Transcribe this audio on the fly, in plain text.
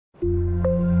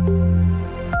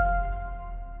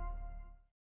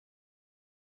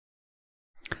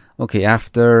Okay,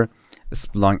 after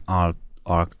spline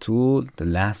arc tool, the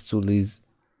last tool is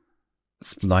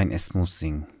spline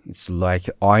smoothing. It's like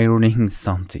ironing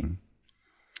something.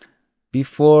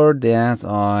 Before that,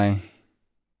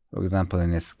 for example,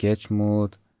 in a sketch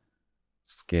mode,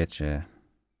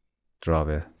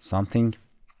 draw something,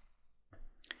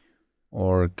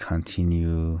 or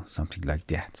continue something like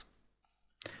that.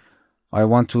 I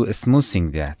want to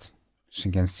smoothing that. So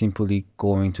you can simply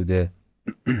go into the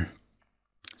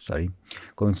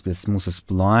go into the smooth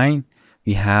spline.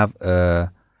 We have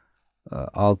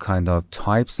all kind of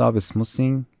types of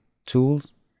smoothing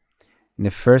tools. And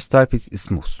the first type is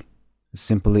smooth.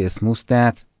 Simply smooth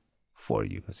that for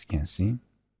you, as you can see.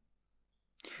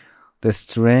 The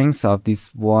strength of this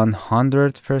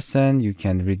 100%, you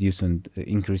can reduce and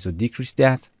increase or decrease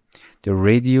that. The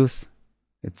radius,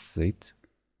 it's it.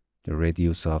 The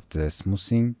radius of the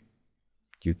smoothing,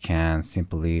 you can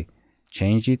simply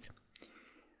change it.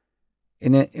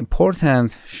 And an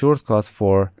important shortcut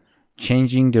for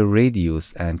changing the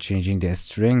radius and changing the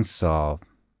strength of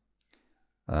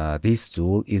this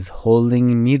tool is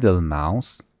holding middle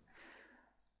mouse.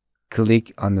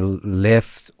 Click on the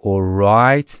left or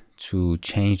right to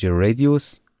change the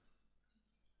radius.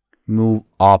 Move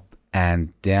up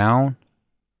and down.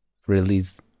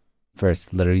 Release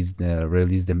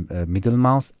the middle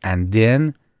mouse, and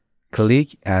then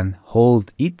click and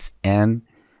hold it, and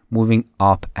moving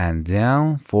up and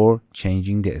down for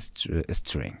changing the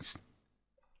strength.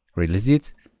 Release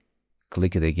it,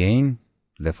 click it again,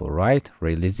 left or right,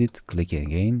 release it, click it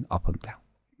again, up and down.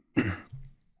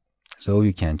 So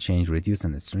you can change radius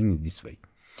and the string in this way.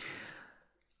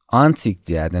 Untick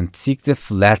that and tick the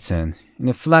flatten. In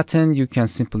the flatten, you can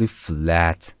simply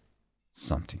flat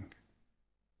something.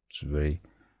 It's very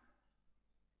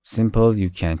simple. You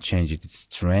can change its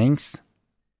strength.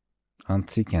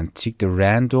 Untick and tick the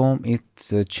random. It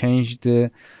changed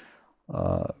the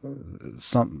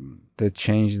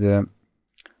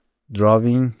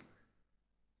drawing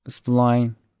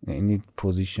spline in its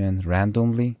position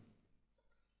randomly.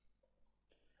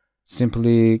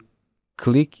 Simply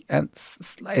click and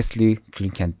slightly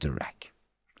click and drag.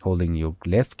 Holding your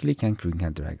left click and click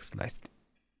and drag slightly.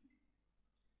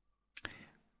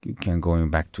 You can go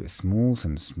back to a smooth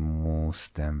and smooth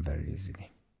them very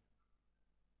easily.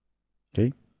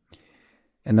 Okay.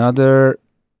 Another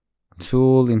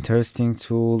tool, interesting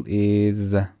tool,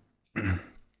 is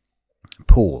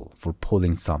pull, for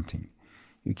pulling something.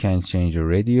 You can change the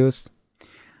radius.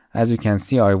 As you can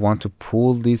see, I want to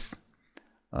pull this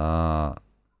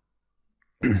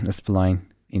spline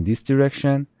in this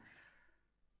direction.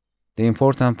 The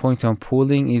important point on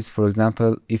pulling is, for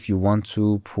example, if you want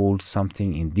to pull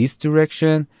something in this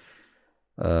direction,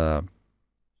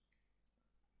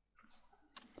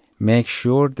 make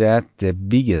sure that the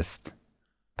biggest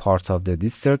part of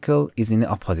this circle is in the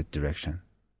opposite direction.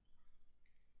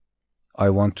 I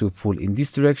want to pull in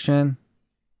this direction,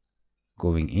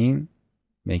 going in,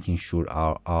 making sure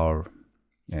our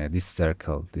this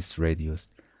circle, this radius,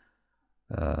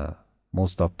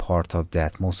 most of the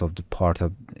part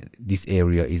of this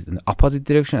area is in the opposite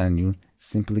direction, and you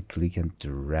simply click and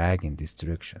drag in this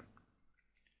direction,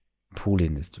 pull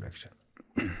in this direction.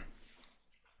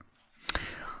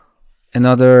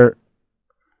 Another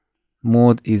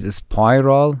mode is a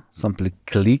spiral. Simply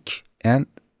click and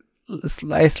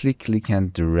slightly click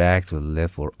and drag to the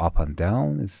left or up and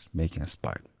down. It's making a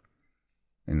spiral.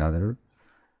 Another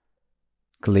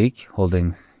click,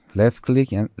 holding left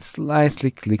click and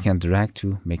slightly click and drag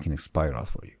to making a spiral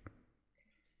for you.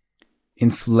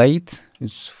 Inflate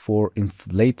is for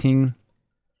inflating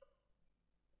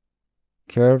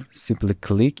curve. Simply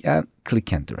click and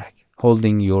drag,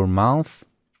 holding your mouth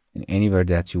in anywhere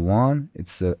that you want.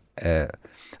 It's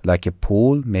like a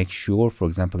pull. Make sure, for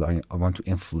example, I want to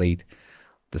inflate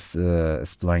this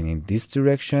spline in this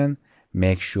direction.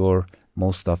 Make sure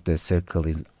most of the circle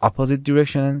is opposite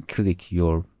direction. Click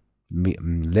your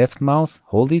left mouse,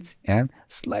 hold it, and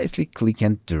slightly click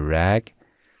and drag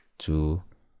to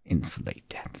inflate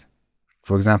that.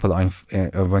 For example, I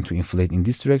want to inflate in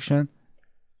this direction.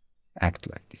 Act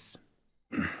like this.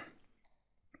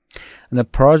 And the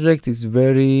project is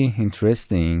very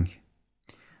interesting.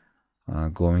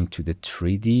 Going to the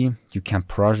 3D, you can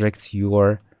project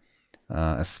your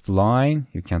spline.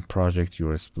 You can project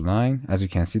your spline. As you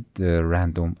can see, the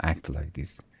random act like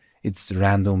this. It's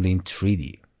randomly in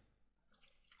 3D.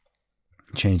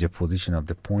 Change the position of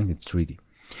the point in 3D.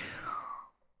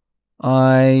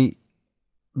 I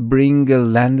bring a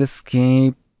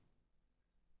landscape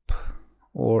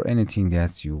or anything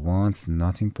that you want. It's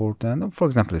not important. For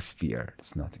example, a sphere.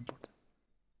 It's not important.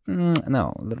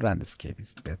 No, the landscape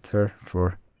is better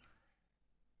for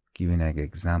giving an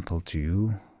example to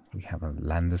you. We have a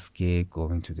landscape,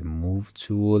 going to the move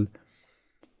tool,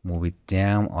 move it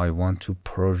down. I want to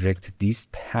project this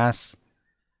path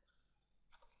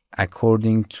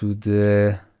according to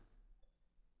the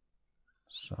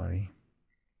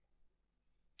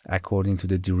according to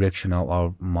the direction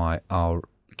of our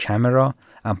camera,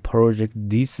 and project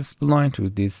this spline to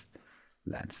this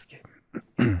landscape.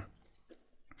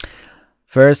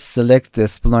 First, select the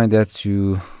spline that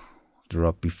you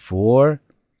draw before,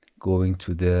 going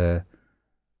to the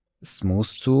smooth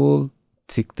tool,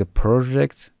 tick the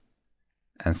project,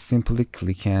 and simply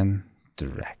click and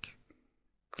drag.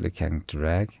 Click and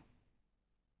drag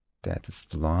that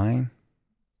spline.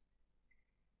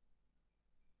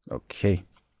 Okay,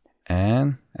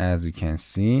 and as you can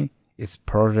see, its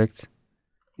project,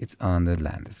 it's on the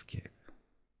landscape.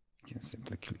 You can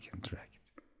simply click and drag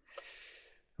it.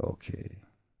 Okay,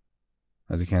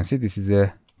 as you can see, this is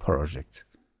a project.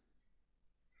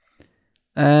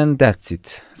 And that's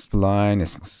it. Spline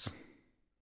is smooth.